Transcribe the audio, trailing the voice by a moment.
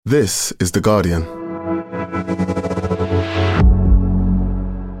This is The Guardian.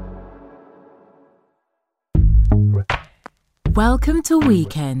 Welcome to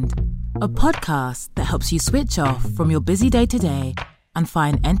Weekend, a podcast that helps you switch off from your busy day-to-day and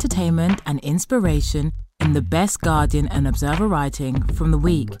find entertainment and inspiration in the best Guardian and Observer writing from the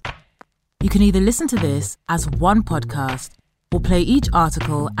week. You can either listen to this as one podcast or play each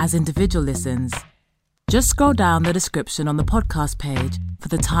article as individual listens. Just scroll down the description on the podcast page for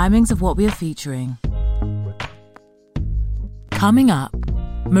the timings of what we are featuring. Coming up,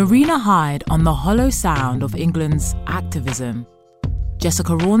 Marina Hyde on the hollow sound of England's activism.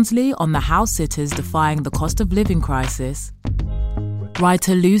 Jessica Rawnsley on the house sitters defying the cost of living crisis.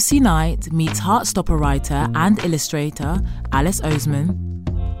 Writer Lucy Knight meets Heartstopper writer and illustrator Alice Oseman.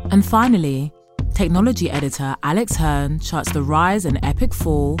 And finally, technology editor Alex Hern charts the rise and epic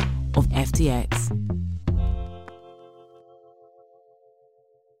fall of FTX.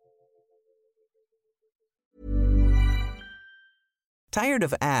 Tired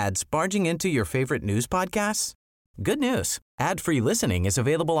of ads barging into your favorite news podcasts? Good news. Ad-free listening is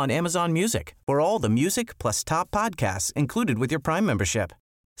available on Amazon Music for all the music plus top podcasts included with your Prime membership.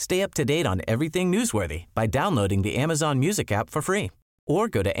 Stay up to date on everything newsworthy by downloading the Amazon Music app for free or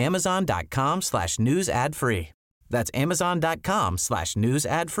go to amazon.com/news ad free. That's amazon.com/news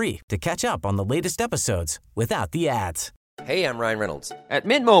ad free to catch up on the latest episodes without the ads. Hey, I'm Ryan Reynolds. At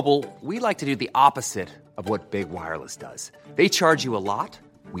Mint Mobile, we like to do the opposite of what Big Wireless does. They charge you a lot,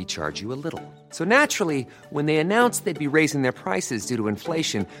 we charge you a little. So naturally, when they announced they'd be raising their prices due to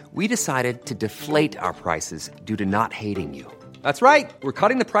inflation, we decided to deflate our prices due to not hating you. That's right. We're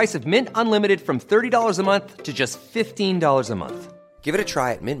cutting the price of Mint Unlimited from $30 a month to just $15 a month. Give it a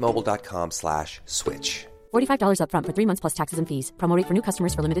try at mintmobile.com/switch. $45 up front for 3 months plus taxes and fees. Promo rate for new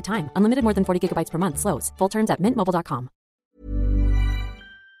customers for limited time. Unlimited more than 40 gigabytes per month. Slows full terms at mintmobile.com.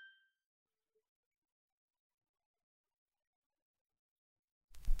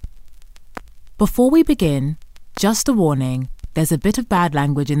 Before we begin, just a warning, there's a bit of bad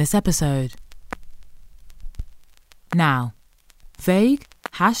language in this episode. Now, vague,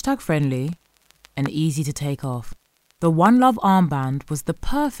 #friendly, and easy to take off. The One Love armband was the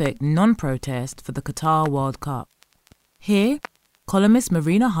perfect non-protest for the Qatar World Cup. Here, columnist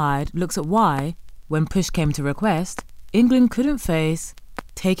Marina Hyde looks at why, when push came to request, England couldn't face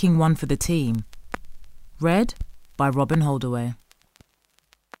taking one for the team. Read by Robin Holdaway.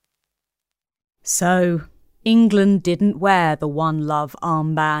 So, England didn't wear the One Love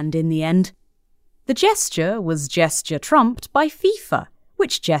armband in the end. The gesture was gesture trumped by FIFA,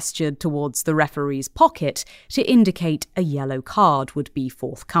 which gestured towards the referee's pocket to indicate a yellow card would be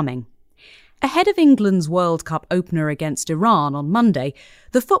forthcoming. Ahead of England's World Cup opener against Iran on Monday,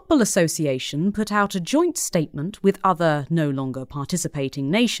 the Football Association put out a joint statement with other no longer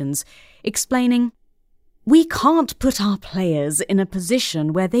participating nations, explaining, "We can't put our players in a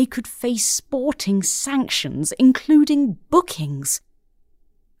position where they could face sporting sanctions, including bookings."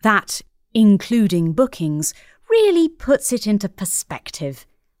 That "including bookings" really puts it into perspective.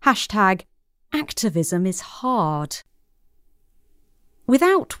 #activism is hard.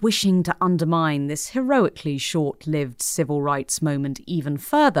 Without wishing to undermine this heroically short-lived civil rights moment even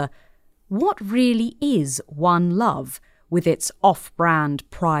further, what really is One Love with its off-brand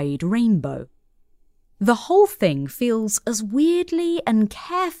pride rainbow? The whole thing feels as weirdly and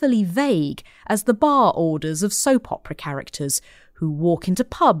carefully vague as the bar orders of soap opera characters who walk into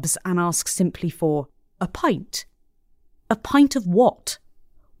pubs and ask simply for a pint. A pint of what?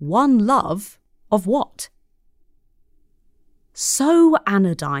 One love of what? So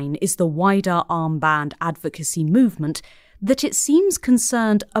anodyne is the wider armband advocacy movement that it seems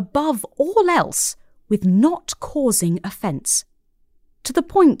concerned above all else with not causing offence, to the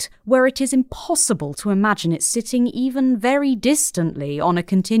point where it is impossible to imagine it sitting even very distantly on a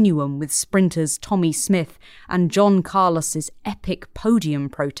continuum with sprinters Tommy Smith and John Carlos's epic podium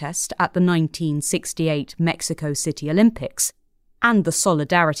protest at the 1968 Mexico City Olympics, and the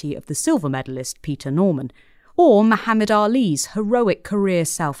solidarity of the silver medalist Peter Norman, or Muhammad Ali's heroic career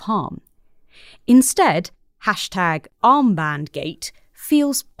self-harm. Instead, #armbandgate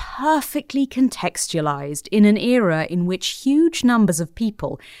feels perfectly contextualised in an era in which huge numbers of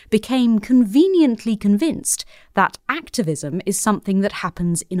people became conveniently convinced that activism is something that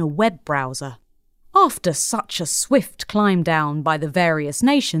happens in a web browser. After such a swift climb down by the various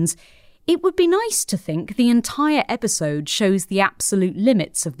nations, it would be nice to think the entire episode shows the absolute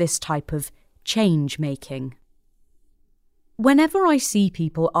limits of this type of change-making. Whenever I see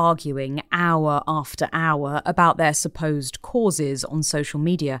people arguing hour after hour about their supposed causes on social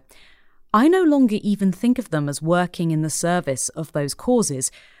media, I no longer even think of them as working in the service of those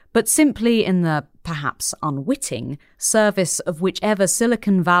causes, but simply in the, perhaps unwitting, service of whichever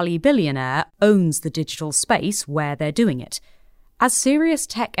Silicon Valley billionaire owns the digital space where they're doing it. As serious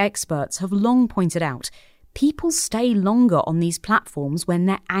tech experts have long pointed out, people stay longer on these platforms when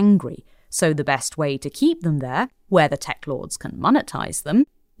they're angry, so the best way to keep them there, where the tech lords can monetize them,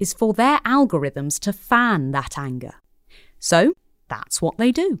 is for their algorithms to fan that anger. So that's what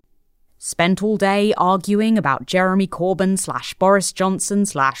they do. Spent all day arguing about Jeremy Corbyn / Boris Johnson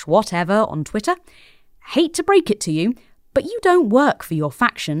 / whatever on Twitter. Hate to break it to you, but you don't work for your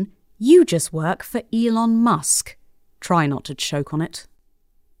faction, you just work for Elon Musk. Try not to choke on it.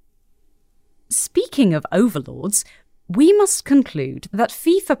 Speaking of overlords, we must conclude that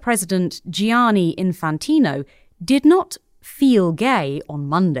FIFA President Gianni Infantino did not feel gay on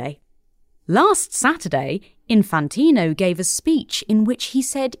Monday. Last Saturday, Infantino gave a speech in which he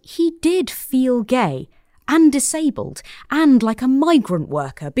said he did feel gay and disabled and like a migrant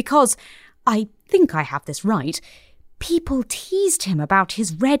worker because, I think I have this right, people teased him about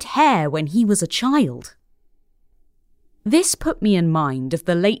his red hair when he was a child. This put me in mind of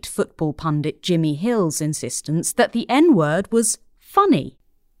the late football pundit Jimmy Hill's insistence that the N-word was funny.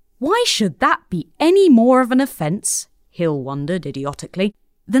 Why should that be any more of an offence, Hill wondered idiotically,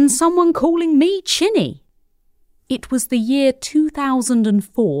 than someone calling me chinny? It was the year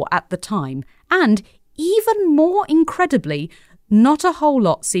 2004 at the time, and, even more incredibly, not a whole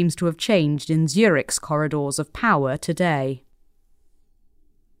lot seems to have changed in Zurich's corridors of power today.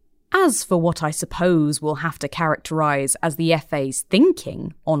 As for what I suppose we'll have to characterise as the FA's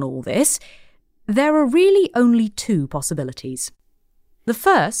thinking on all this, there are really only two possibilities. The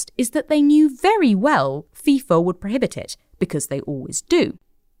first is that they knew very well FIFA would prohibit it, because they always do,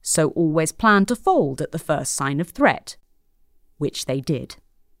 so always planned to fold at the first sign of threat, which they did.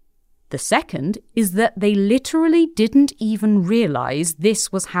 The second is that they literally didn't even realise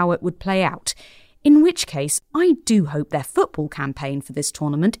this was how it would play out, in which case I do hope their football campaign for this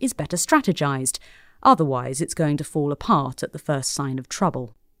tournament is better strategised, otherwise it's going to fall apart at the first sign of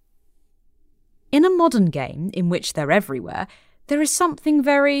trouble. In a modern game in which they're everywhere, there is something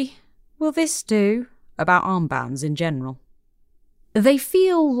very, will this do, about armbands in general. They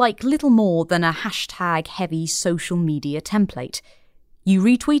feel like little more than a hashtag-heavy social media template. You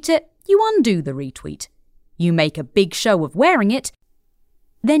retweet it, you undo the retweet. You make a big show of wearing it,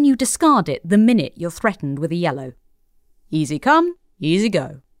 then you discard it the minute you're threatened with a yellow. Easy come, easy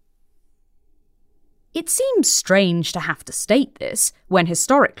go. It seems strange to have to state this, when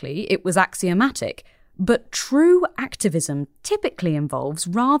historically it was axiomatic, but true activism typically involves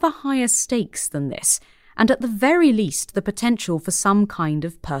rather higher stakes than this, and at the very least the potential for some kind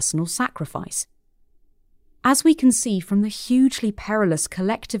of personal sacrifice. As we can see from the hugely perilous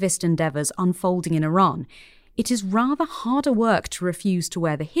collectivist endeavours unfolding in Iran, it is rather harder work to refuse to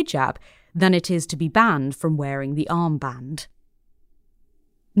wear the hijab than it is to be banned from wearing the armband.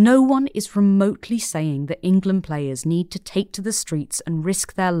 No one is remotely saying that England players need to take to the streets and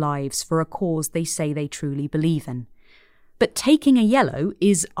risk their lives for a cause they say they truly believe in. But taking a yellow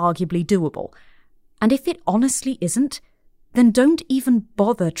is arguably doable. And if it honestly isn't, then don't even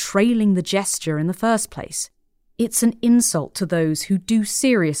bother trailing the gesture in the first place. It's an insult to those who do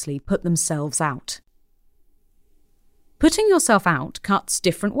seriously put themselves out. Putting yourself out cuts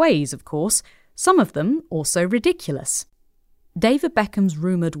different ways, of course, some of them also ridiculous. David Beckham's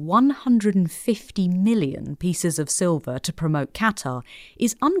rumoured 150 million pieces of silver to promote Qatar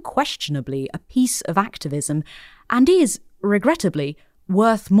is unquestionably a piece of activism and is, regrettably,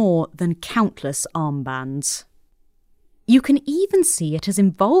 worth more than countless armbands. You can even see it has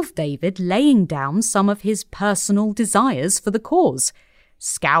involved David laying down some of his personal desires for the cause.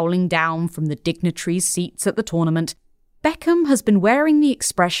 Scowling down from the dignitaries' seats at the tournament, Beckham has been wearing the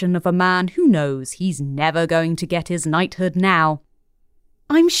expression of a man who knows he's never going to get his knighthood now.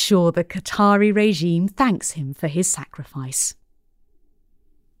 I'm sure the Qatari regime thanks him for his sacrifice.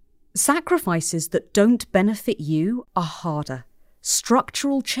 Sacrifices that don't benefit you are harder.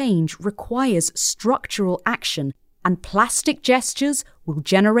 Structural change requires structural action, and plastic gestures will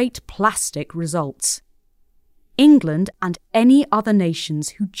generate plastic results. England and any other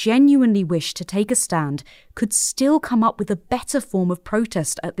nations who genuinely wish to take a stand could still come up with a better form of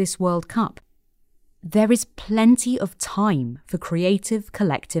protest at this World Cup. There is plenty of time for creative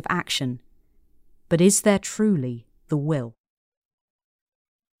collective action. But is there truly the will?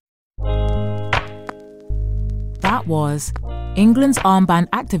 That was England's armband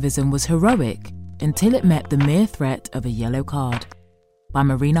activism was heroic until it met the mere threat of a yellow card, by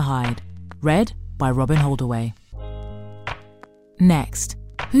Marina Hyde, read by Robin Holdaway. Next,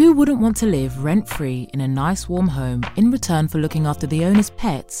 Who wouldn't want to live rent-free in a nice warm home in return for looking after the owner's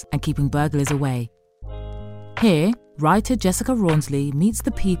pets and keeping burglars away? Here, writer Jessica Rawnsley meets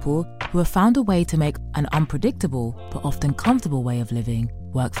the people who have found a way to make an unpredictable but often comfortable way of living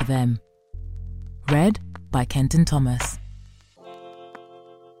work for them. Read by Kenton Thomas.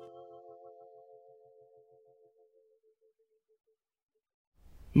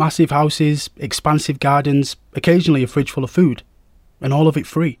 Massive houses, expansive gardens, occasionally a fridge full of food, and all of it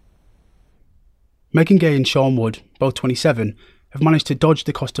free. Megan Gay and Sean Wood, both 27, have managed to dodge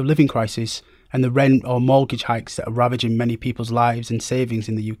the cost of living crisis and the rent or mortgage hikes that are ravaging many people's lives and savings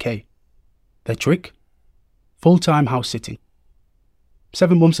in the UK. Their trick? Full-time house sitting.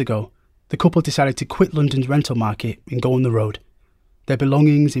 7 months ago, the couple decided to quit London's rental market and go on the road. Their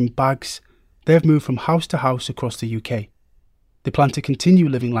belongings in bags, they have moved from house to house across the UK. They plan to continue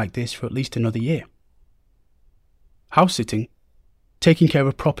living like this for at least another year. House sitting, taking care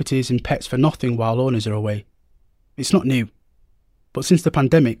of properties and pets for nothing while owners are away. It's not new, but since the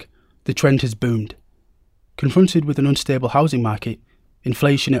pandemic, the trend has boomed. Confronted with an unstable housing market,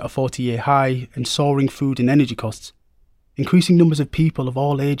 inflation at a 40-year high, and soaring food and energy costs, increasing numbers of people of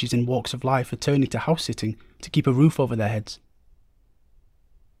all ages and walks of life are turning to house sitting to keep a roof over their heads.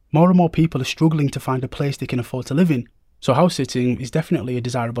 More and more people are struggling to find a place they can afford to live in, so house sitting is definitely a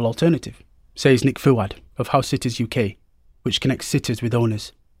desirable alternative, says Nick Fuad of House Sitters UK, which connects sitters with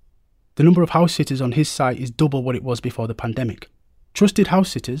owners. The number of house sitters on his site is double what it was before the pandemic. Trusted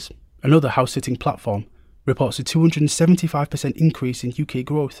House Sitters, another house sitting platform, reports a 275% increase in UK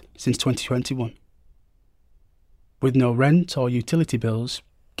growth since 2021. With no rent or utility bills,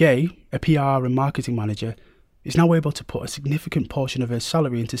 Gay, a PR and marketing manager, is now able to put a significant portion of her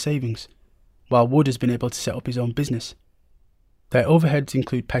salary into savings, while Wood has been able to set up his own business. Their overheads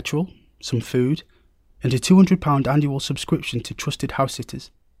include petrol, some food, and a £200 annual subscription to Trusted House Sitters.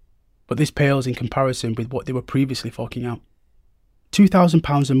 But this pales in comparison with what they were previously forking out.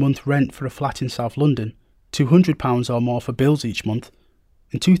 £2,000 a month rent for a flat in South London, £200 or more for bills each month,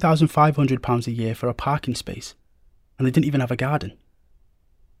 and £2,500 a year for a parking space. And they didn't even have a garden.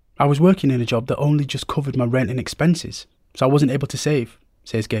 I was working in a job that only just covered my rent and expenses, so I wasn't able to save,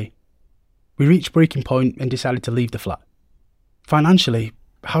 says Gay. We reached breaking point and decided to leave the flat. Financially,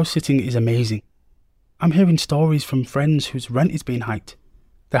 house sitting is amazing. I'm hearing stories from friends whose rent is being hiked.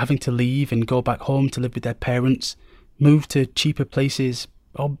 They're having to leave and go back home to live with their parents, move to cheaper places,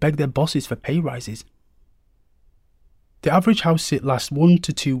 or beg their bosses for pay rises. The average house sit lasts 1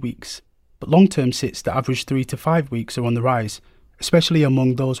 to 2 weeks, but long-term sits that average 3 to 5 weeks are on the rise, especially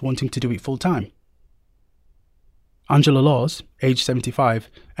among those wanting to do it full-time. Angela Laws, aged 75,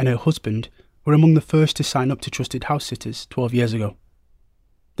 and her husband were among the first to sign up to Trusted House Sitters 12 years ago.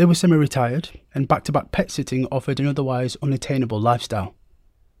 They were semi-retired, and back-to-back pet sitting offered an otherwise unattainable lifestyle.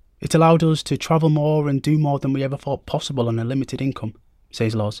 It allowed us to travel more and do more than we ever thought possible on a limited income,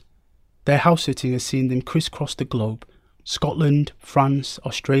 says Laws. Their house sitting has seen them crisscross the globe: Scotland, France,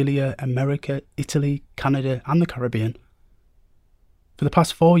 Australia, America, Italy, Canada, and the Caribbean. For the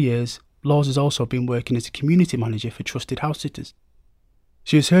past 4 years, Laws has also been working as a community manager for Trusted House Sitters.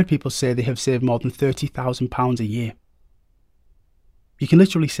 She has heard people say they have saved more than £30,000 a year. You can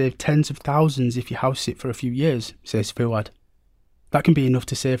literally save tens of thousands if you house sit for a few years, says Fuad. That can be enough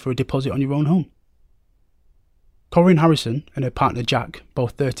to save for a deposit on your own home. Corinne Harrison and her partner Jack,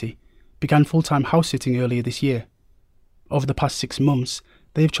 both 30, began full-time house sitting earlier this year. Over the past 6 months,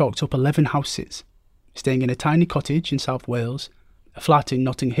 they have chalked up 11 house sits, staying in a tiny cottage in South Wales, a flat in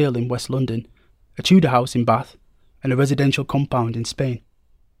Notting Hill in West London, a Tudor house in Bath, and a residential compound in Spain.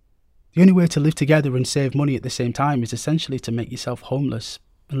 The only way to live together and save money at the same time is essentially to make yourself homeless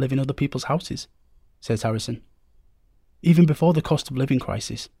and live in other people's houses, says Harrison. Even before the cost of living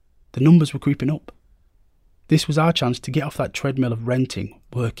crisis, the numbers were creeping up. This was our chance to get off that treadmill of renting,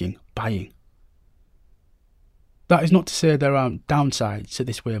 working, buying. That is not to say there aren't downsides to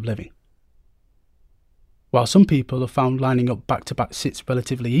this way of living. While some people have found lining up back-to-back sits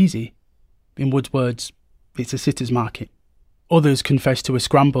relatively easy, in Wood's words, it's a sitter's market. Others confess to a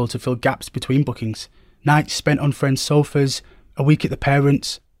scramble to fill gaps between bookings, nights spent on friends' sofas, a week at the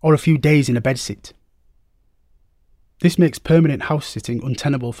parents', or a few days in a bedsit. This makes permanent house sitting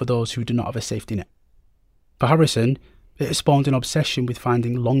untenable for those who do not have a safety net. For Harrison, it has spawned an obsession with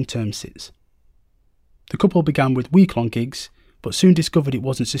finding long-term sits. The couple began with week-long gigs, but soon discovered it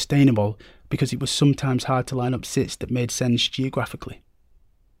wasn't sustainable because it was sometimes hard to line up sits that made sense geographically.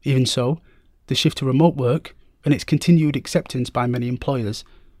 Even so, the shift to remote work and its continued acceptance by many employers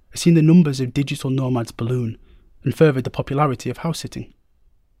has seen the numbers of digital nomads balloon and furthered the popularity of house sitting.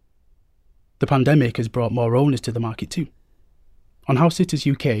 The pandemic has brought more owners to the market too. On House Sitters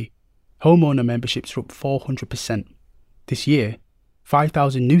UK, homeowner memberships are up 400%. This year,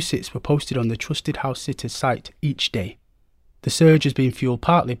 5,000 new sits were posted on the trusted House Sitters site each day. The surge has been fueled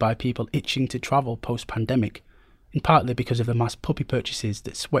partly by people itching to travel post-pandemic, and partly because of the mass puppy purchases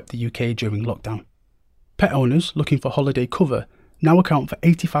that swept the UK during lockdown. Pet owners looking for holiday cover now account for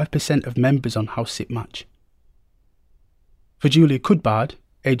 85% of members on House Sit Match. For Julia Cudbard,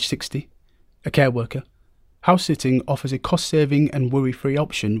 aged 60, a care worker, house sitting offers a cost-saving and worry-free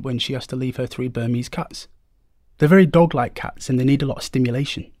option when she has to leave her 3 Burmese cats. They're very dog-like cats and they need a lot of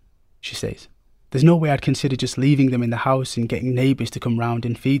stimulation, she says. There's no way I'd consider just leaving them in the house and getting neighbours to come round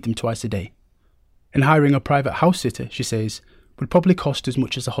and feed them twice a day. And hiring a private house sitter, she says, would probably cost as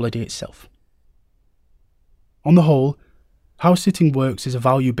much as the holiday itself. On the whole, house sitting works as a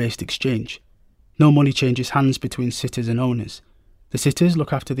value-based exchange. No money changes hands between sitters and owners. The sitters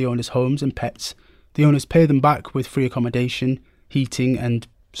look after the owners' homes and pets. The owners pay them back with free accommodation, heating and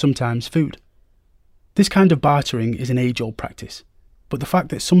sometimes food. This kind of bartering is an age-old practice, but the fact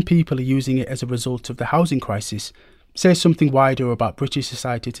that some people are using it as a result of the housing crisis says something wider about British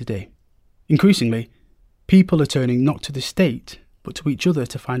society today. Increasingly, people are turning not to the state, but to each other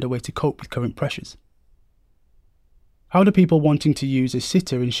to find a way to cope with current pressures. How do people wanting to use a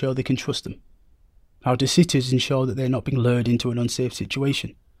sitter ensure they can trust them? How do sitters ensure that they're not being lured into an unsafe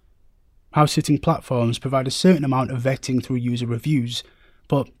situation? House-sitting platforms provide a certain amount of vetting through user reviews,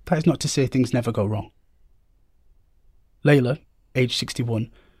 but that is not to say things never go wrong. Layla, aged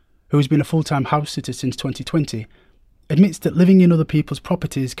 61, who has been a full-time house-sitter since 2020, admits that living in other people's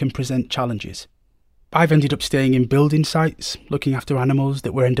properties can present challenges. I've ended up staying in building sites, looking after animals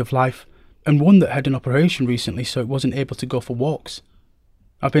that were end of life, and one that had an operation recently so it wasn't able to go for walks.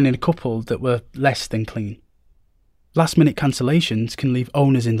 I've been in a couple that were less than clean. Last-minute cancellations can leave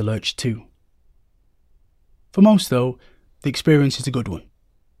owners in the lurch too. For most, though, the experience is a good one.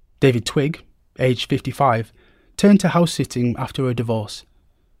 David Twigg, aged 55, turned to house-sitting after a divorce.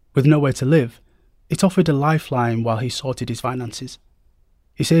 With nowhere to live, it offered a lifeline while he sorted his finances.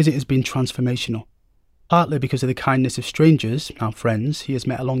 He says it has been transformational, partly because of the kindness of strangers, now friends, he has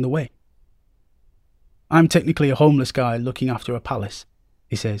met along the way. I'm technically a homeless guy looking after a palace,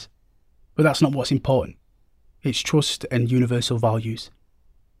 he says, but that's not what's important. It's trust and universal values.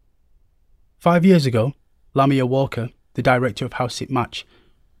 5 years ago, Lamia Walker, the director of House Sit Match,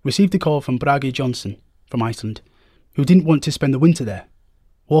 received a call from Bragi Johnson from Iceland, who didn't want to spend the winter there.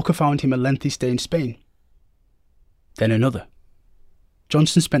 Walker found him a lengthy stay in Spain. Then another.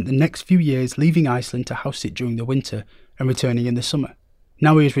 Johnson spent the next few years leaving Iceland to house sit during the winter and returning in the summer.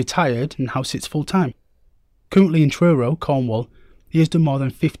 Now he is retired and house sits full time. Currently in Truro, Cornwall, he has done more than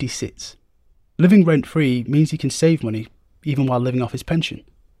 50 sits. Living rent-free means he can save money, even while living off his pension.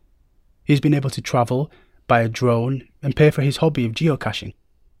 He has been able to travel, buy a drone, and pay for his hobby of geocaching,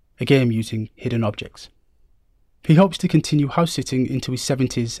 a game using hidden objects. He hopes to continue house-sitting into his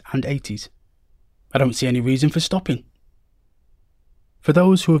 70s and 80s. I don't see any reason for stopping. For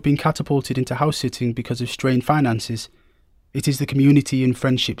those who have been catapulted into house-sitting because of strained finances, it is the community and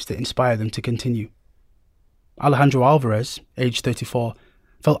friendships that inspire them to continue. Alejandro Alvarez, aged 34,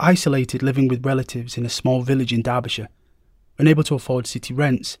 felt isolated living with relatives in a small village in Derbyshire. Unable to afford city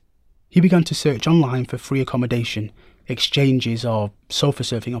rents, he began to search online for free accommodation, exchanges or sofa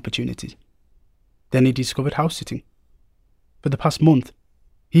surfing opportunities. Then he discovered house-sitting. For the past month,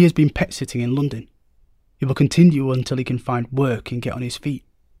 he has been pet-sitting in London. He will continue until he can find work and get on his feet.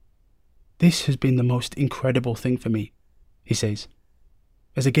 This has been the most incredible thing for me, he says.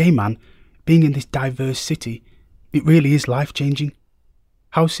 As a gay man, being in this diverse city, it really is life-changing.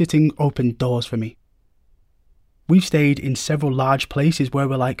 House-sitting opened doors for me. We've stayed in several large places where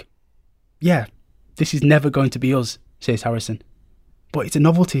we're like, yeah, this is never going to be us, says Harrison. But it's a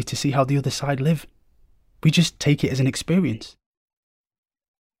novelty to see how the other side live. We just take it as an experience.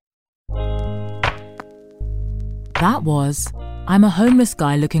 That was I'm a homeless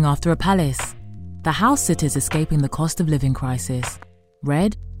guy looking after a palace. The house sitters escaping the cost of living crisis.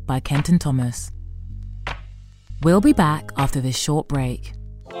 Read by Kenton Thomas. We'll be back after this short break.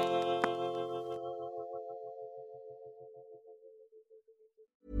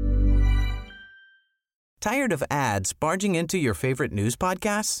 Tired of ads barging into your favorite news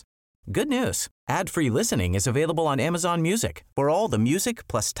podcasts? Good news. Ad-free listening is available on Amazon Music for all the music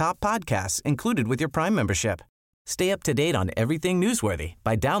plus top podcasts included with your Prime membership. Stay up to date on everything newsworthy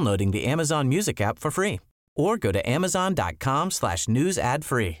by downloading the Amazon Music app for free or go to amazon.com/news ad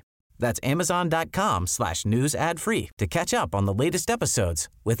free. That's amazon.com/news ad free to catch up on the latest episodes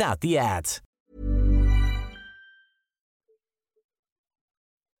without the ads.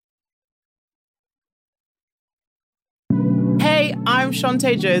 Hey, Hi, I'm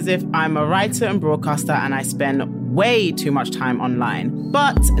Shantae Joseph. I'm a writer and broadcaster, and I spend way too much time online.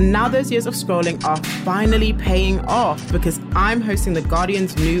 But now those years of scrolling are finally paying off because I'm hosting The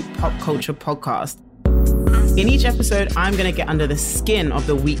Guardian's new pop culture podcast. In each episode, I'm going to get under the skin of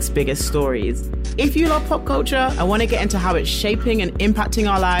the week's biggest stories. If you love pop culture and want to get into how it's shaping and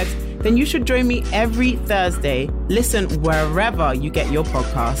impacting our lives, then you should join me every Thursday. Listen wherever you get your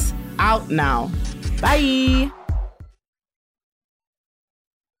podcasts. Out now. Bye.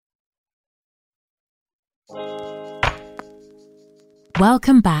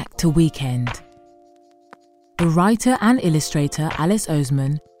 Welcome back to Weekend. The writer and illustrator Alice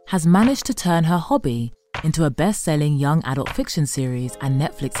Oseman has managed to turn her hobby into a best-selling young adult fiction series and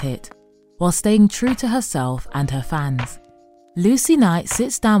Netflix hit, while staying true to herself and her fans. Lucy Knight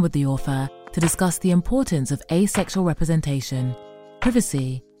sits down with the author to discuss the importance of asexual representation,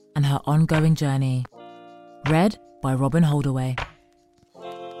 privacy, and her ongoing journey. Read by Robin Holdaway.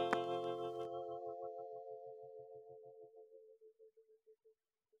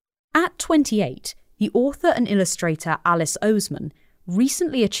 At 28, the author and illustrator Alice Oseman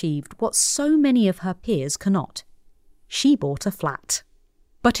recently achieved what so many of her peers cannot. She bought a flat.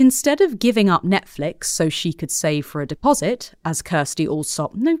 But instead of giving up Netflix so she could save for a deposit, as Kirsty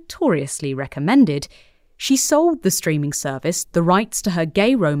Allsop notoriously recommended, she sold the streaming service the rights to her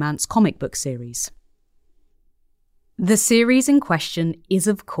gay romance comic book series. The series in question is,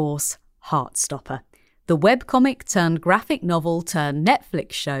 of course, Heartstopper, the webcomic turned graphic novel turned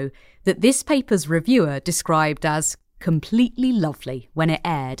Netflix show that this paper's reviewer described as completely lovely when it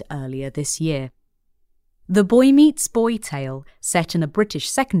aired earlier this year. The boy meets boy tale, set in a British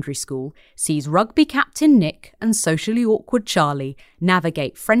secondary school, sees rugby captain Nick and socially awkward Charlie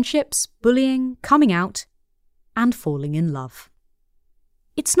navigate friendships, bullying, coming out, and falling in love.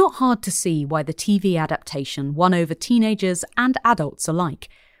 It's not hard to see why the TV adaptation won over teenagers and adults alike,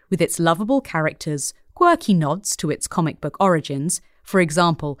 with its lovable characters, quirky nods to its comic book origins. For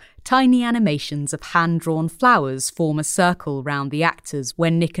example, tiny animations of hand-drawn flowers form a circle round the actors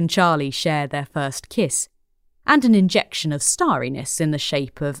when Nick and Charlie share their first kiss, and an injection of starriness in the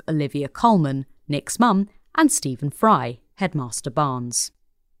shape of Olivia Colman, Nick's mum, and Stephen Fry, Headmaster Barnes.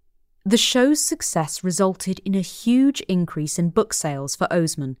 The show's success resulted in a huge increase in book sales for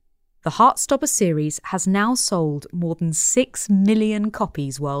Oseman. The Heartstopper series has now sold more than 6 million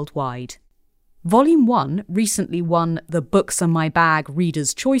copies worldwide. Volume 1 recently won the Books Are My Bag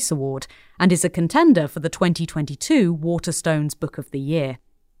Reader's Choice Award and is a contender for the 2022 Waterstones Book of the Year.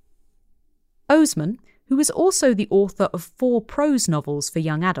 Oseman, who is also the author of 4 prose novels for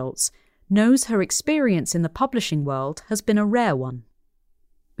young adults, knows her experience in the publishing world has been a rare one.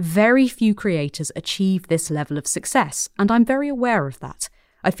 Very few creators achieve this level of success, and I'm very aware of that.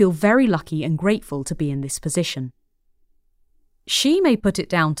 I feel very lucky and grateful to be in this position. She may put it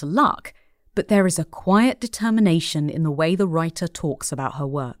down to luck, but there is a quiet determination in the way the writer talks about her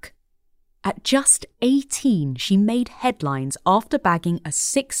work. At just 18, she made headlines after bagging a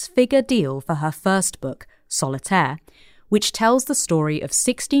 6-figure deal for her first book, Solitaire, which tells the story of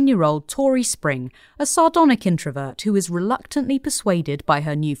 16-year-old Tori Spring, a sardonic introvert who is reluctantly persuaded by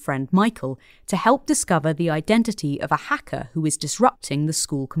her new friend Michael to help discover the identity of a hacker who is disrupting the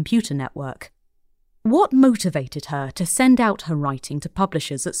school computer network. What motivated her to send out her writing to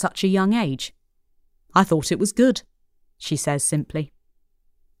publishers at such a young age? "I thought it was good," she says simply.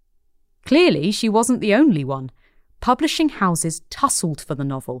 Clearly, she wasn't the only one. Publishing houses tussled for the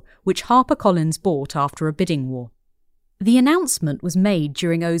novel, which HarperCollins bought after a bidding war. The announcement was made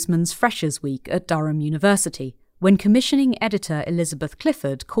during Oseman's Freshers' Week at Durham University, when commissioning editor Elizabeth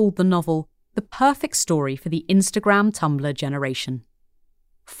Clifford called the novel the perfect story for the Instagram-Tumblr generation.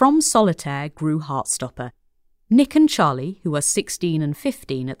 From Solitaire grew Heartstopper. Nick and Charlie, who are 16 and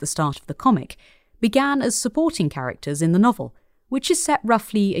 15 at the start of the comic, began as supporting characters in the novel, which is set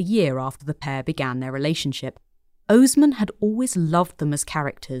roughly a year after the pair began their relationship. Oseman had always loved them as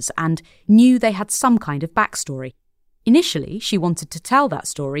characters and knew they had some kind of backstory. Initially, she wanted to tell that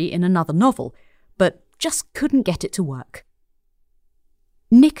story in another novel, but just couldn't get it to work.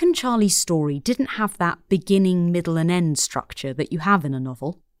 Nick and Charlie's story didn't have that beginning, middle and end structure that you have in a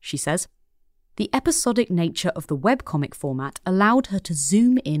novel, she says. The episodic nature of the webcomic format allowed her to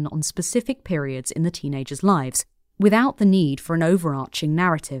zoom in on specific periods in the teenagers' lives, without the need for an overarching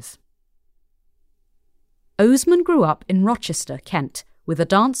narrative. Oseman grew up in Rochester, Kent, with a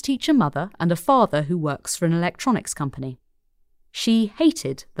dance teacher mother and a father who works for an electronics company. She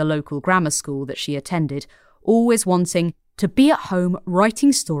hated the local grammar school that she attended, always wanting to be at home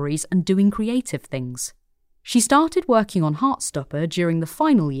writing stories and doing creative things. She started working on Heartstopper during the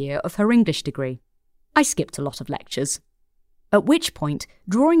final year of her English degree. "I skipped a lot of lectures." at which point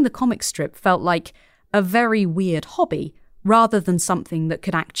drawing the comic strip felt like a very weird hobby rather than something that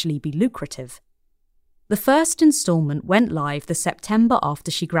could actually be lucrative. The first instalment went live the September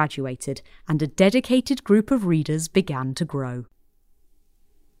after she graduated, and a dedicated group of readers began to grow.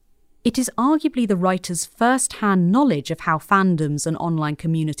 It is arguably the writer's first-hand knowledge of how fandoms and online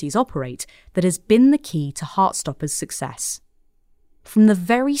communities operate that has been the key to Heartstopper's success. From the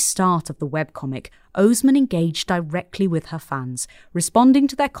very start of the webcomic, Oseman engaged directly with her fans, responding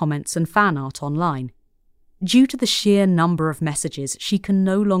to their comments and fan art online. Due to the sheer number of messages, she can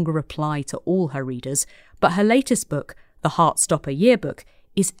no longer reply to all her readers, but her latest book, The Heartstopper Yearbook,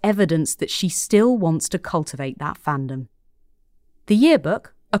 is evidence that she still wants to cultivate that fandom. The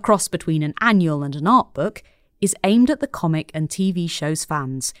yearbook, a cross between an annual and an art book, is aimed at the comic and TV show's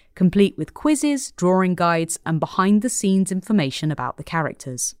fans, complete with quizzes, drawing guides, and behind-the-scenes information about the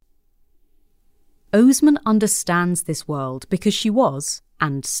characters. Oseman understands this world because she was,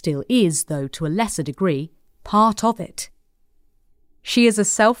 and still is, though to a lesser degree, part of it. She is a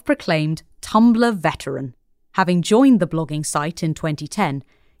self-proclaimed Tumblr veteran, having joined the blogging site in 2010,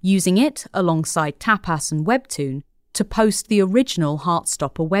 using it, alongside Tapas and Webtoon, to post the original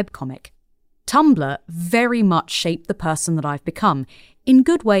Heartstopper webcomic. Tumblr very much shaped the person that I've become, in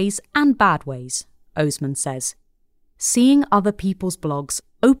good ways and bad ways, Oseman says. Seeing other people's blogs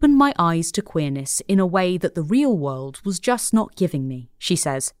opened my eyes to queerness in a way that the real world was just not giving me, she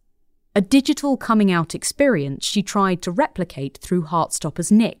says. A digital coming-out experience she tried to replicate through Heartstopper's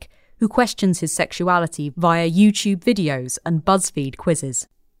Nick, who questions his sexuality via YouTube videos and BuzzFeed quizzes.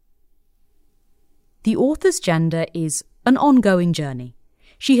 The author's gender is an ongoing journey.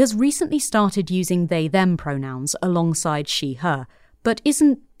 She has recently started using they-them pronouns alongside she-her, but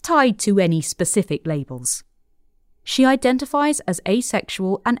isn't tied to any specific labels. She identifies as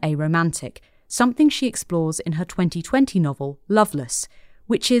asexual and aromantic, something she explores in her 2020 novel, Loveless,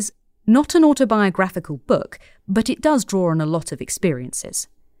 which is not an autobiographical book, but it does draw on a lot of experiences.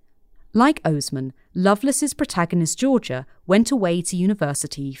 Like Oseman, Loveless's protagonist Georgia went away to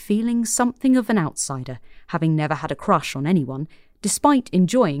university feeling something of an outsider, having never had a crush on anyone, despite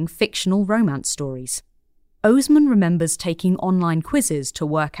enjoying fictional romance stories. Oseman remembers taking online quizzes to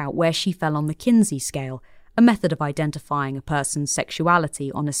work out where she fell on the Kinsey scale, a method of identifying a person's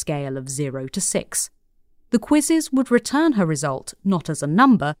sexuality on a scale of 0 to 6. The quizzes would return her result not as a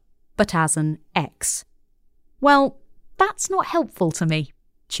number, but as an X. Well, that's not helpful to me,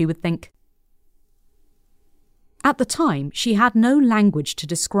 she would think. At the time, she had no language to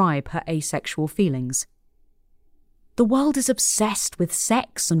describe her asexual feelings. The world is obsessed with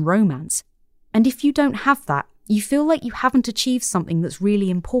sex and romance, and if you don't have that, you feel like you haven't achieved something that's really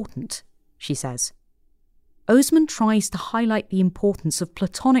important, she says. Oseman tries to highlight the importance of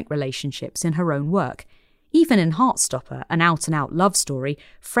platonic relationships in her own work. Even in Heartstopper, an out-and-out love story,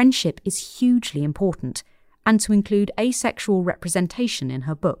 friendship is hugely important, and to include asexual representation in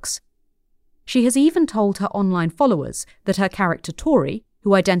her books. She has even told her online followers that her character Tori,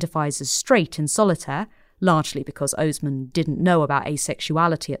 who identifies as straight in solitaire, largely because Oseman didn't know about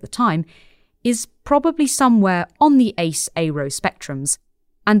asexuality at the time, is probably somewhere on the ace-aro spectrums,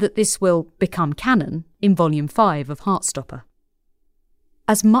 and that this will become canon in Volume 5 of Heartstopper.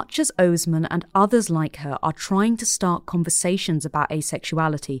 As much as Oseman and others like her are trying to start conversations about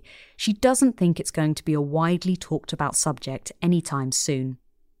asexuality, she doesn't think it's going to be a widely talked about subject anytime soon.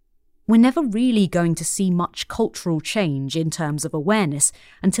 We're never really going to see much cultural change in terms of awareness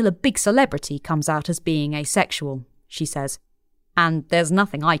until a big celebrity comes out as being asexual, she says. And there's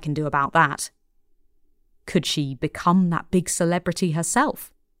nothing I can do about that. Could she become that big celebrity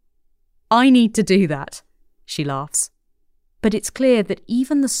herself? I need to do that, she laughs. But it's clear that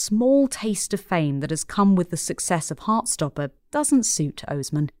even the small taste of fame that has come with the success of Heartstopper doesn't suit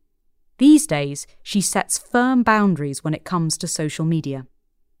Oseman. These days, she sets firm boundaries when it comes to social media.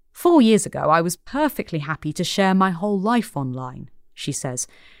 4 years ago, I was perfectly happy to share my whole life online, she says.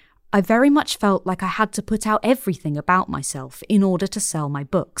 I very much felt like I had to put out everything about myself in order to sell my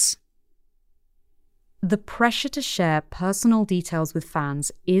books. The pressure to share personal details with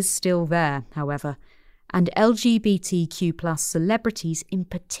fans is still there, however, and LGBTQ+ celebrities in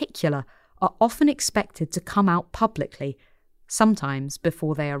particular are often expected to come out publicly, sometimes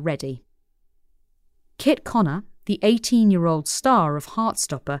before they are ready. Kit Connor, the 18-year-old star of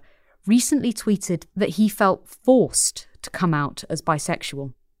Heartstopper, recently tweeted that he felt forced to come out as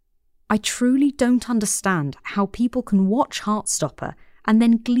bisexual. I truly don't understand how people can watch Heartstopper and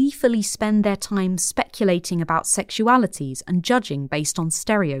then gleefully spend their time speculating about sexualities and judging based on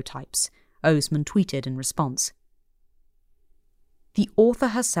stereotypes, Oseman tweeted in response. The author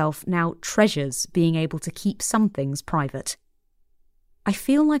herself now treasures being able to keep some things private. I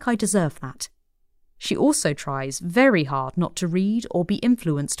feel like I deserve that. She also tries very hard not to read or be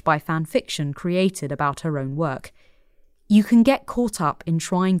influenced by fan fiction created about her own work. You can get caught up in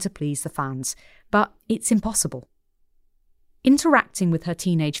trying to please the fans, but it's impossible. Interacting with her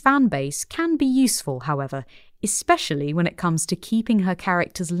teenage fan base can be useful, however, especially when it comes to keeping her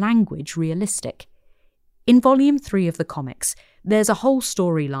character's language realistic. In Volume 3 of the comics, there's a whole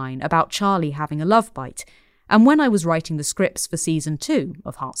storyline about Charlie having a love bite, and when I was writing the scripts for Season 2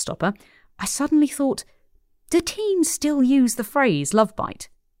 of Heartstopper, I suddenly thought, do teens still use the phrase love bite?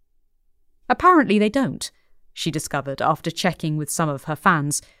 Apparently they don't, she discovered after checking with some of her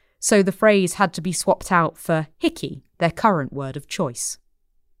fans, so the phrase had to be swapped out for hickey, their current word of choice.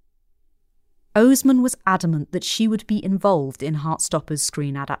 Oseman was adamant that she would be involved in Heartstopper's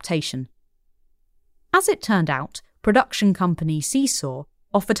screen adaptation. As it turned out, production company Seesaw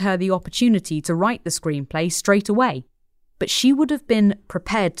offered her the opportunity to write the screenplay straight away, but she would have been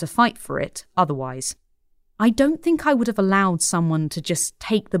prepared to fight for it otherwise. I don't think I would have allowed someone to just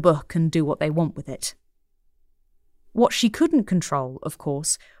take the book and do what they want with it. What she couldn't control, of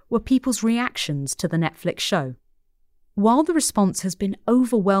course, were people's reactions to the Netflix show. While the response has been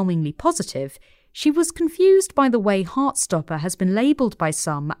overwhelmingly positive, she was confused by the way Heartstopper has been labelled by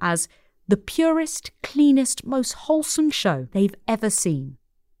some as the purest, cleanest, most wholesome show they've ever seen.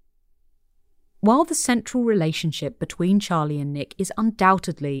 While the central relationship between Charlie and Nick is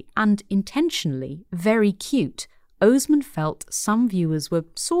undoubtedly and intentionally very cute, Oseman felt some viewers were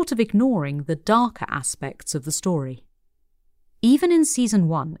sort of ignoring the darker aspects of the story. Even in Season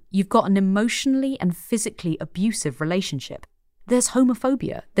 1, you've got an emotionally and physically abusive relationship. There's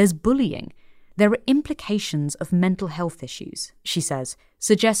homophobia, there's bullying. There are implications of mental health issues, she says,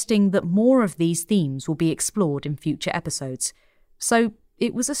 suggesting that more of these themes will be explored in future episodes. So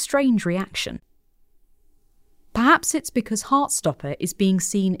it was a strange reaction. Perhaps it's because Heartstopper is being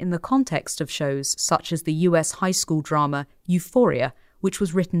seen in the context of shows such as the US high school drama Euphoria, which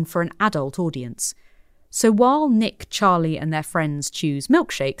was written for an adult audience. So while Nick, Charlie and their friends choose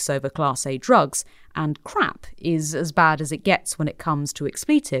milkshakes over Class A drugs, and crap is as bad as it gets when it comes to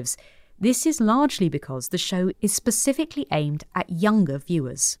expletives, this is largely because the show is specifically aimed at younger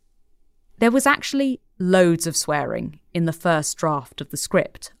viewers. There was actually loads of swearing in the first draft of the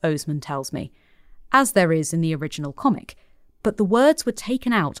script, Oseman tells me, as there is in the original comic, but the words were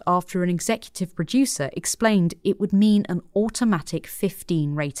taken out after an executive producer explained it would mean an automatic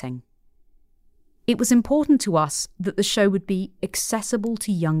 15 rating. It was important to us that the show would be accessible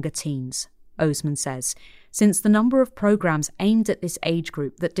to younger teens, Oseman says, since the number of programs aimed at this age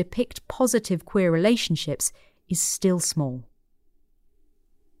group that depict positive queer relationships is still small.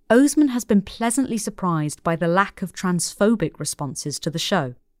 Oseman has been pleasantly surprised by the lack of transphobic responses to the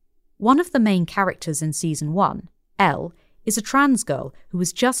show. One of the main characters in Season 1, Elle, is a trans girl who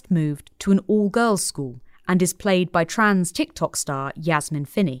has just moved to an all-girls school and is played by trans TikTok star Yasmin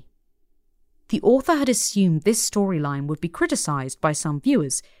Finney. The author had assumed this storyline would be criticised by some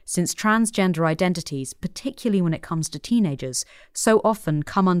viewers, since transgender identities, particularly when it comes to teenagers, so often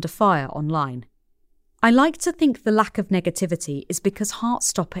come under fire online. I like to think the lack of negativity is because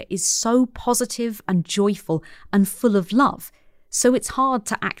Heartstopper is so positive and joyful and full of love, so it's hard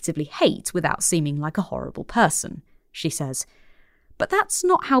to actively hate without seeming like a horrible person, she says. But that's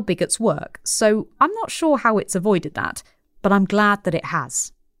not how bigots work, so I'm not sure how it's avoided that, but I'm glad that it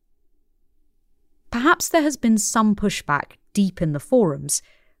has. Perhaps there has been some pushback deep in the forums,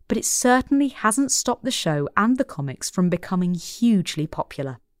 but it certainly hasn't stopped the show and the comics from becoming hugely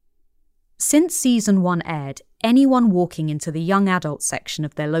popular. Since Season 1 aired, anyone walking into the young adult section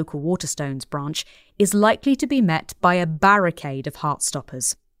of their local Waterstones branch is likely to be met by a barricade of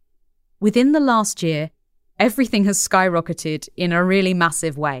Heartstoppers. Within the last year, everything has skyrocketed in a really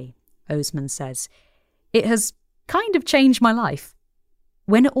massive way, Oseman says. It has kind of changed my life.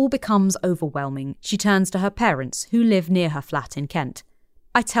 When it all becomes overwhelming, she turns to her parents, who live near her flat in Kent.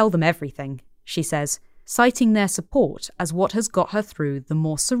 I tell them everything, she says, citing their support as what has got her through the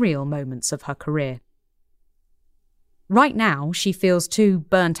more surreal moments of her career. Right now, she feels too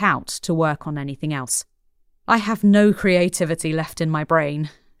burnt out to work on anything else. I have no creativity left in my brain,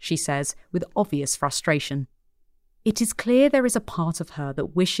 she says, with obvious frustration. It is clear there is a part of her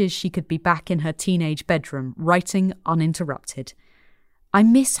that wishes she could be back in her teenage bedroom, writing uninterrupted. I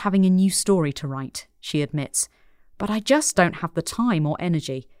miss having a new story to write, she admits, but I just don't have the time or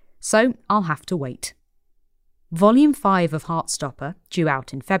energy, so I'll have to wait. Volume 5 of Heartstopper, due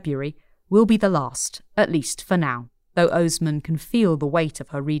out in February, will be the last, at least for now, though Oseman can feel the weight of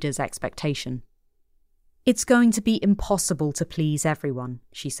her readers' expectation. It's going to be impossible to please everyone,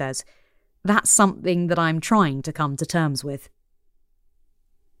 she says. That's something that I'm trying to come to terms with.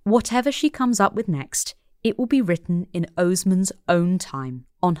 Whatever she comes up with next, it will be written in Oseman's own time,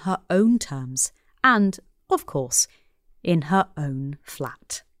 on her own terms, and, of course, in her own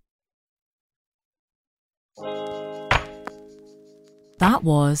flat. That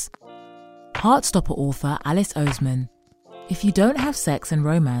was Heartstopper author Alice Oseman. If you don't have sex and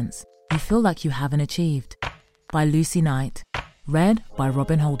romance, you feel like you haven't achieved, by Lucy Knight, read by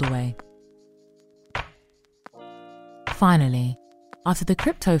Robin Holdaway. Finally, after the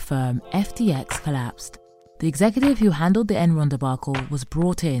crypto firm FTX collapsed, the executive who handled the Enron debacle was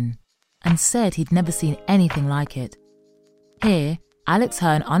brought in and said he'd never seen anything like it. Here, Alex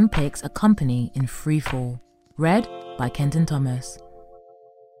Hern unpicks a company in free fall, read by Kenton Thomas.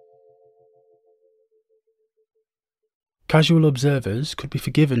 Casual observers could be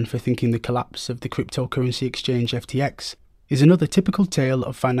forgiven for thinking the collapse of the cryptocurrency exchange FTX is another typical tale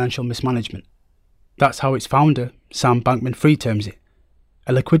of financial mismanagement. That's how its founder, Sam Bankman-Fried, terms it,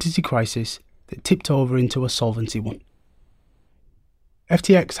 a liquidity crisis that tipped over into a solvency one.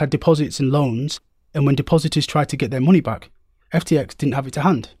 FTX had deposits and loans, and when depositors tried to get their money back, FTX didn't have it to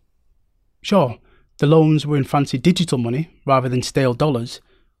hand. Sure, the loans were in fancy digital money rather than stale dollars,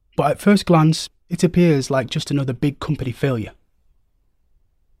 but at first glance, it appears like just another big company failure.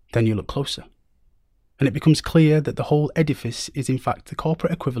 Then you look closer, and it becomes clear that the whole edifice is in fact the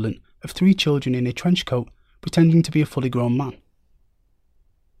corporate equivalent of 3 children in a trench coat pretending to be a fully grown man.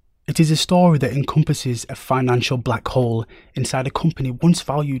 It is a story that encompasses a financial black hole inside a company once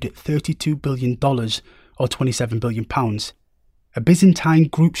valued at $32 billion or £27 billion, a Byzantine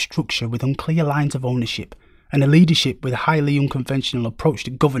group structure with unclear lines of ownership and a leadership with a highly unconventional approach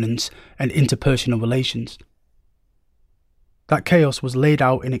to governance and interpersonal relations. That chaos was laid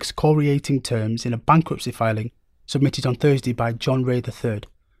out in excoriating terms in a bankruptcy filing submitted on Thursday by John Ray III,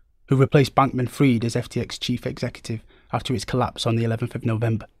 who replaced Bankman-Fried as FTX chief executive after its collapse on the 11th of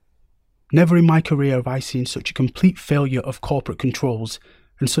November. Never in my career have I seen such a complete failure of corporate controls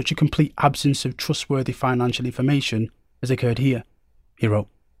and such a complete absence of trustworthy financial information as occurred here, he wrote.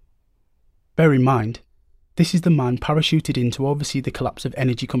 Bear in mind, this is the man parachuted in to oversee the collapse of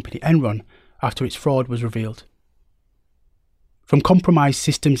energy company Enron after its fraud was revealed. From compromised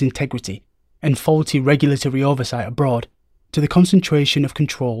systems integrity and faulty regulatory oversight abroad to the concentration of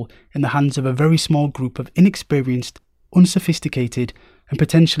control in the hands of a very small group of inexperienced, unsophisticated and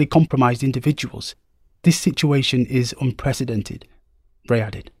potentially compromised individuals, this situation is unprecedented, Ray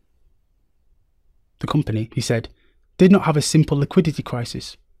added. The company, he said, did not have a simple liquidity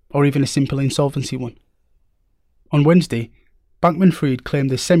crisis or even a simple insolvency one. On Wednesday, Bankman-Fried claimed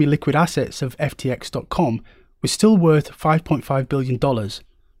the semi-liquid assets of FTX.com were still worth $5.5 billion,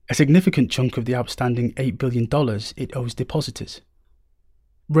 a significant chunk of the outstanding $8 billion it owes depositors.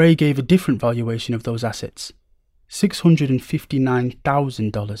 Ray gave a different valuation of those assets,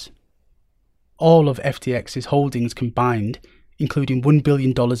 $659,000. All of FTX's holdings combined, including $1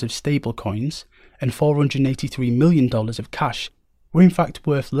 billion of stablecoins and $483 million of cash, were in fact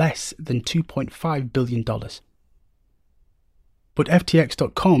worth less than $2.5 billion. But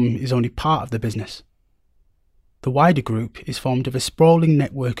FTX.com is only part of the business. The wider group is formed of a sprawling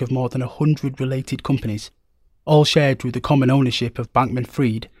network of more than 100 related companies, all shared through the common ownership of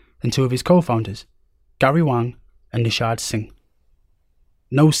Bankman-Fried and 2 of his co-founders, Gary Wang and Nishad Singh.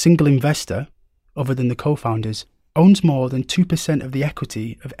 No single investor, other than the co-founders, owns more than 2% of the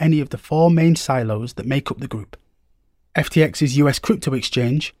equity of any of the 4 main silos that make up the group: FTX's US crypto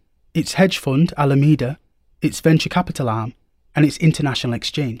exchange, its hedge fund Alameda, its venture capital arm, and its international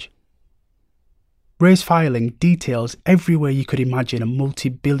exchange. Ray's filing details everywhere you could imagine a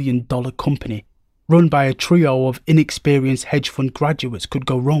multi-billion-dollar company run by a trio of inexperienced hedge fund graduates could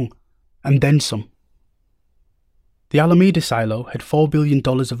go wrong, and then some. The Alameda silo had $4 billion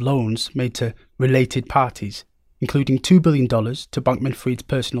of loans made to related parties, including $2 billion to Bankman-Fried's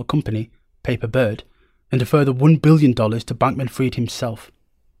personal company, Paper Bird, and a further $1 billion to Bankman-Fried himself.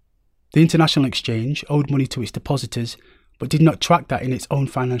 The international exchange owed money to its depositors, but did not track that in its own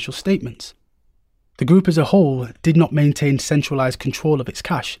financial statements. The group as a whole did not maintain centralised control of its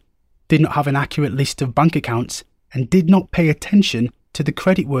cash, did not have an accurate list of bank accounts, and did not pay attention to the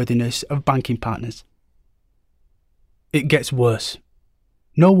creditworthiness of banking partners. It gets worse.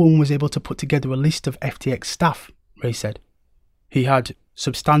 No one was able to put together a list of FTX staff, Ray said. He had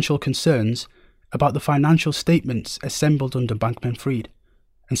substantial concerns about the financial statements assembled under Bankman-Fried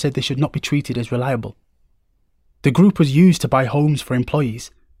and said they should not be treated as reliable. The group was used to buy homes for employees.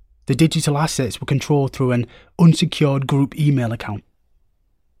 The digital assets were controlled through an unsecured group email account.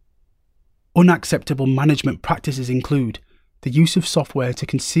 Unacceptable management practices include the use of software to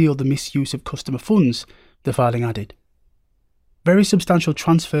conceal the misuse of customer funds, the filing added. very substantial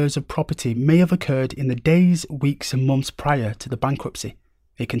transfers of property may have occurred in the days, weeks and months prior to the bankruptcy,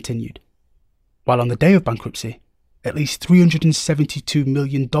 it continued. While on the day of bankruptcy, at least $372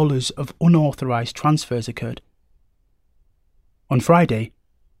 million of unauthorised transfers occurred. On Friday,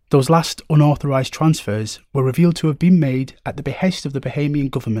 those last unauthorised transfers were revealed to have been made at the behest of the Bahamian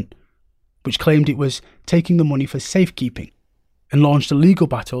government, which claimed it was taking the money for safekeeping and launched a legal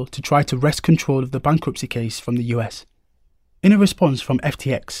battle to try to wrest control of the bankruptcy case from the US. In a response from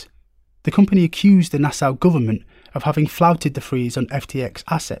FTX, the company accused the Nassau government of having flouted the freeze on FTX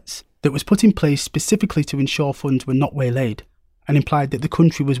assets that was put in place specifically to ensure funds were not waylaid, and implied that the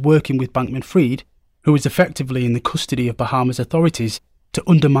country was working with Bankman-Fried, who was effectively in the custody of Bahamas authorities, to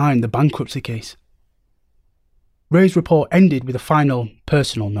undermine the bankruptcy case. Ray's report ended with a final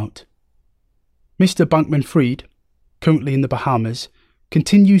personal note. Mr. Bankman-Fried, currently in the Bahamas,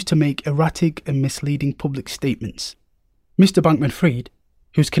 continues to make erratic and misleading public statements. Mr. Bankman-Fried,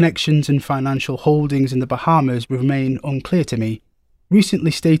 whose connections and financial holdings in the Bahamas remain unclear to me,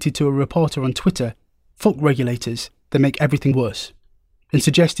 recently stated to a reporter on Twitter, "Fuck regulators, they make everything worse," and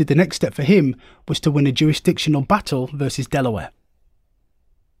suggested the next step for him was to win a jurisdictional battle versus Delaware.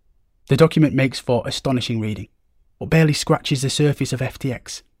 The document makes for astonishing reading, but barely scratches the surface of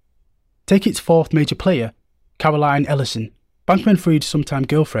FTX. Take its fourth major player, Caroline Ellison, Bankman-Fried's sometime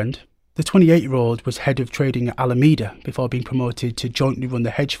girlfriend. The 28-year-old was head of trading at Alameda before being promoted to jointly run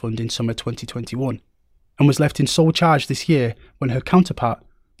the hedge fund in summer 2021, and was left in sole charge this year when her counterpart,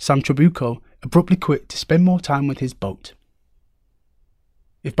 Sam Trabucco, abruptly quit to spend more time with his boat.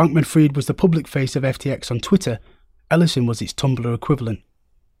 If Bankman-Fried was the public face of FTX on Twitter, Ellison was its Tumblr equivalent.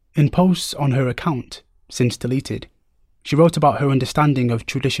 In posts on her account, since deleted, she wrote about her understanding of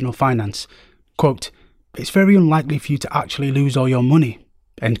traditional finance. Quote, "It's very unlikely for you to actually lose all your money,"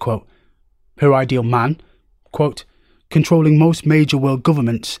 end quote. Her ideal man, quote, "controlling most major world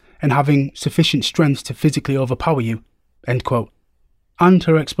governments and having sufficient strength to physically overpower you," end quote. And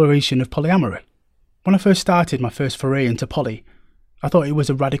her exploration of polyamory. When I first started my first foray into poly, I thought it was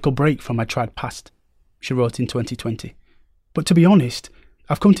a radical break from my tried past, she wrote in 2020. But to be honest,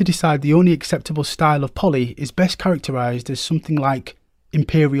 I've come to decide the only acceptable style of poly is best characterised as something like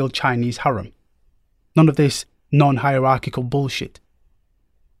Imperial Chinese harem. None of this non-hierarchical bullshit.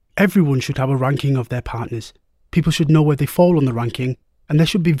 Everyone should have a ranking of their partners. People should know where they fall on the ranking, and there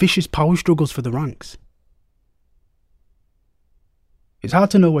should be vicious power struggles for the ranks. It's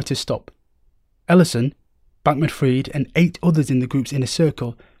hard to know where to stop. Ellison, Bankman-Fried and 8 others in the group's inner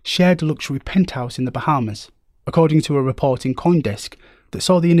circle shared a luxury penthouse in the Bahamas, according to a report in CoinDesk that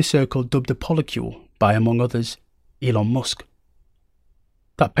saw the inner circle dubbed a polycule by, among others, Elon Musk.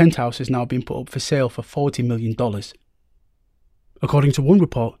 That penthouse has now been put up for sale for $40 million. According to one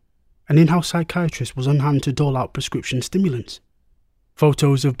report, an in-house psychiatrist was on hand to dole out prescription stimulants.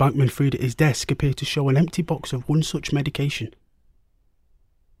 Photos of Bankman-Fried at his desk appear to show an empty box of one such medication.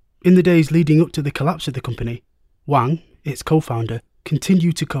 In the days leading up to the collapse of the company, Wang, its co-founder,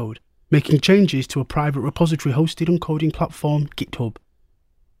 continued to code, making changes to a private repository hosted on coding platform GitHub.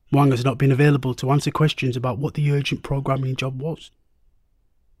 Wang has not been available to answer questions about what the urgent programming job was.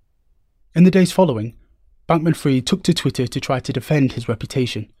 In the days following, Bankman-Fried took to Twitter to try to defend his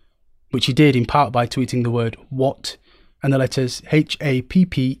reputation, which he did in part by tweeting the word "what" and the letters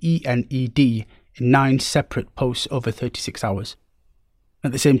HAPPENED in 9 separate posts over 36 hours.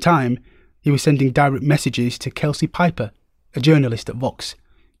 At the same time, he was sending direct messages to Kelsey Piper, a journalist at Vox,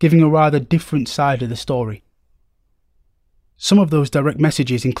 giving a rather different side of the story. Some of those direct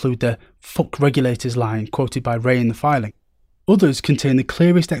messages include the "fuck regulators" line quoted by Ray in the filing. Others contain the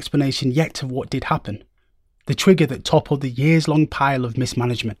clearest explanation yet of what did happen, the trigger that toppled the years-long pile of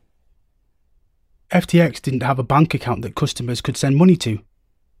mismanagement. FTX didn't have a bank account that customers could send money to.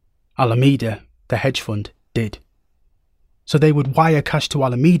 Alameda, the hedge fund, did. So they would wire cash to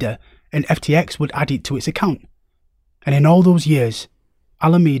Alameda and FTX would add it to its account. And in all those years,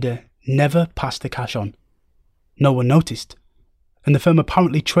 Alameda never passed the cash on. No one noticed. And the firm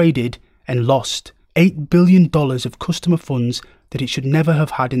apparently traded and lost $8 billion of customer funds that it should never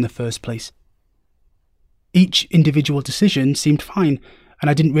have had in the first place. Each individual decision seemed fine, and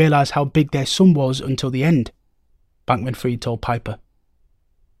I didn't realise how big their sum was until the end, Bankman-Fried told Piper.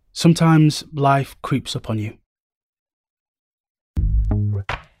 Sometimes life creeps up on you.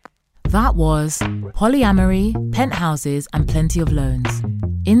 That was Polyamory, Penthouses and Plenty of Loans,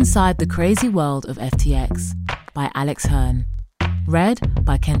 Inside the Crazy World of FTX by Alex Hern. Read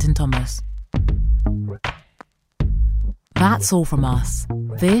by Kenton Thomas. That's all from us.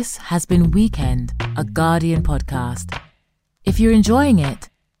 This has been Weekend, a Guardian podcast. If you're enjoying it,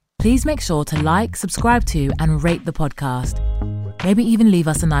 Please make sure to like, subscribe to, and rate the podcast. Maybe even leave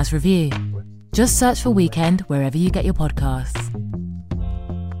us a nice review. Just search for Weekend wherever you get your podcasts.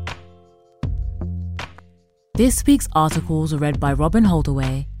 This week's articles are read by Robin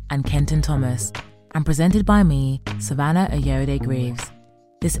Holdaway and Kenton Thomas, and presented by me, Savannah Ayode-Greaves.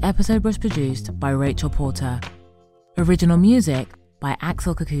 This episode was produced by Rachel Porter. Original music by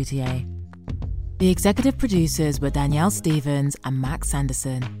Axel Kakoutié. The executive producers were Danielle Stevens and Max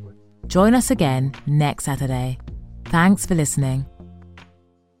Sanderson. Join us again next Saturday. Thanks for listening.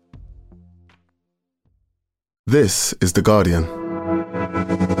 This is The Guardian.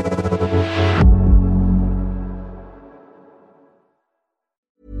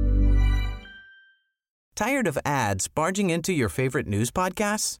 Tired of ads barging into your favorite news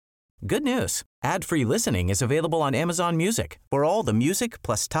podcasts? Good news. Ad-free listening is available on Amazon Music for all the music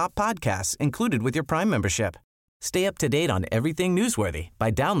plus top podcasts included with your Prime membership. Stay up to date on everything newsworthy by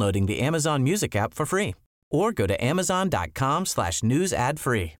downloading the Amazon Music app for free or go to amazon.com/news ad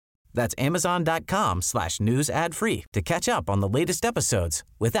free. That's amazon.com/news ad free to catch up on the latest episodes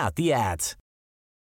without the ads.